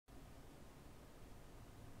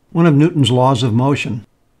One of Newton's laws of motion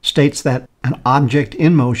states that an object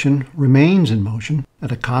in motion remains in motion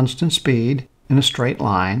at a constant speed in a straight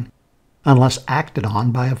line unless acted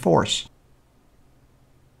on by a force.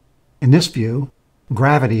 In this view,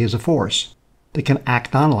 gravity is a force that can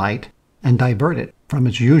act on light and divert it from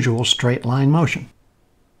its usual straight line motion.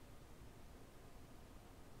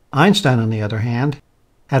 Einstein, on the other hand,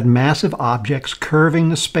 had massive objects curving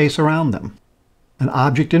the space around them. An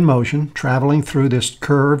object in motion traveling through this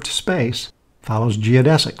curved space follows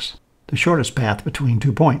geodesics, the shortest path between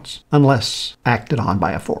 2 points, unless acted on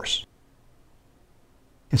by a force.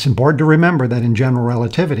 It's important to remember that in general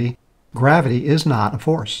relativity, gravity is not a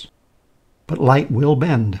force, but light will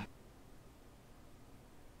bend.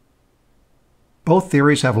 Both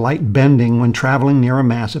theories have light bending when traveling near a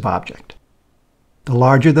massive object. The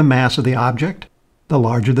larger the mass of the object, the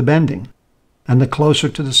larger the bending, and the closer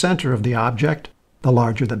to the center of the object, the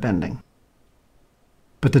larger the bending.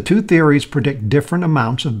 But the two theories predict different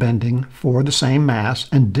amounts of bending for the same mass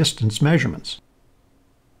and distance measurements.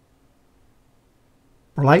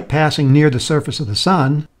 For light passing near the surface of the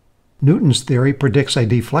Sun, Newton's theory predicts a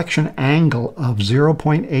deflection angle of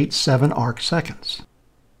 0.87 arcseconds.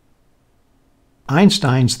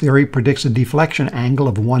 Einstein's theory predicts a deflection angle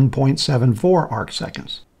of 1.74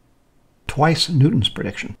 arcseconds, twice Newton's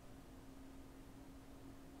prediction.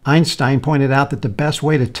 Einstein pointed out that the best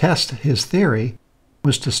way to test his theory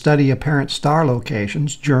was to study apparent star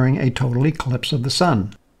locations during a total eclipse of the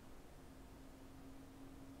Sun.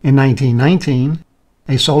 In 1919,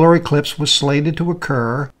 a solar eclipse was slated to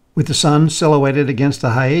occur with the Sun silhouetted against the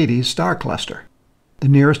Hyades star cluster, the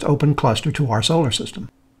nearest open cluster to our solar system.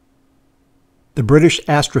 The British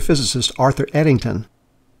astrophysicist Arthur Eddington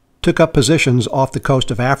took up positions off the coast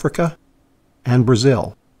of Africa and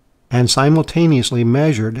Brazil, and simultaneously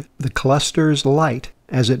measured the cluster's light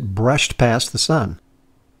as it brushed past the Sun.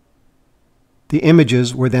 The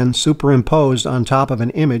images were then superimposed on top of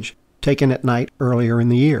an image taken at night earlier in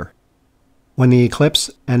the year. When the eclipse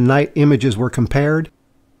and night images were compared,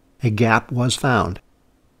 a gap was found,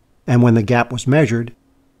 and when the gap was measured,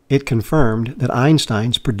 it confirmed that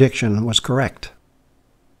Einstein's prediction was correct.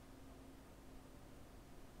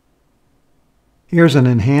 Here's an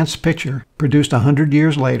enhanced picture produced 100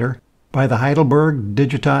 years later by the Heidelberg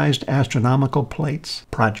Digitized Astronomical Plates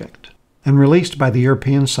project and released by the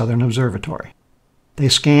European Southern Observatory. They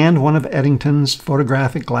scanned one of Eddington's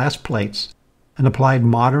photographic glass plates and applied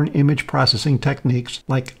modern image processing techniques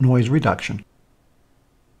like noise reduction.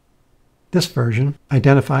 This version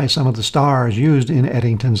identifies some of the stars used in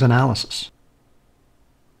Eddington's analysis.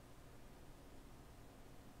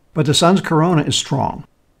 But the Sun's corona is strong.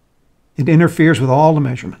 It interferes with all the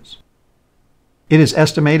measurements. It is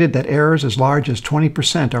estimated that errors as large as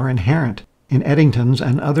 20% are inherent in Eddington's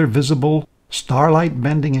and other visible starlight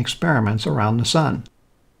bending experiments around the Sun,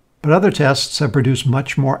 but other tests have produced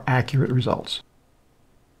much more accurate results.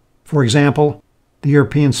 For example, the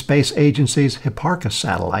European Space Agency's Hipparcos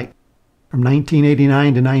satellite from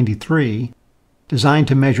 1989 to 93, designed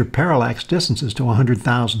to measure parallax distances to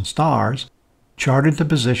 100,000 stars, charted the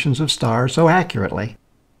positions of stars so accurately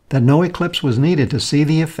that no eclipse was needed to see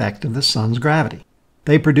the effect of the Sun's gravity.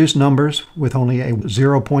 They produced numbers with only a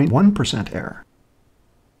 0.1% error.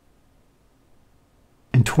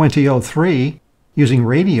 In 2003, using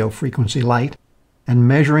radio frequency light and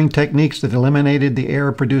measuring techniques that eliminated the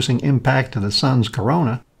error-producing impact of the Sun's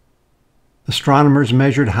corona, astronomers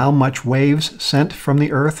measured how much waves sent from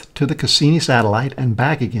the Earth to the Cassini satellite and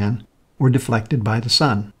back again were deflected by the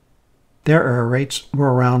Sun. Their error rates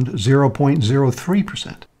were around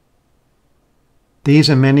 0.03%. These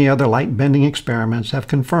and many other light-bending experiments have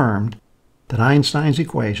confirmed that Einstein's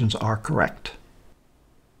equations are correct.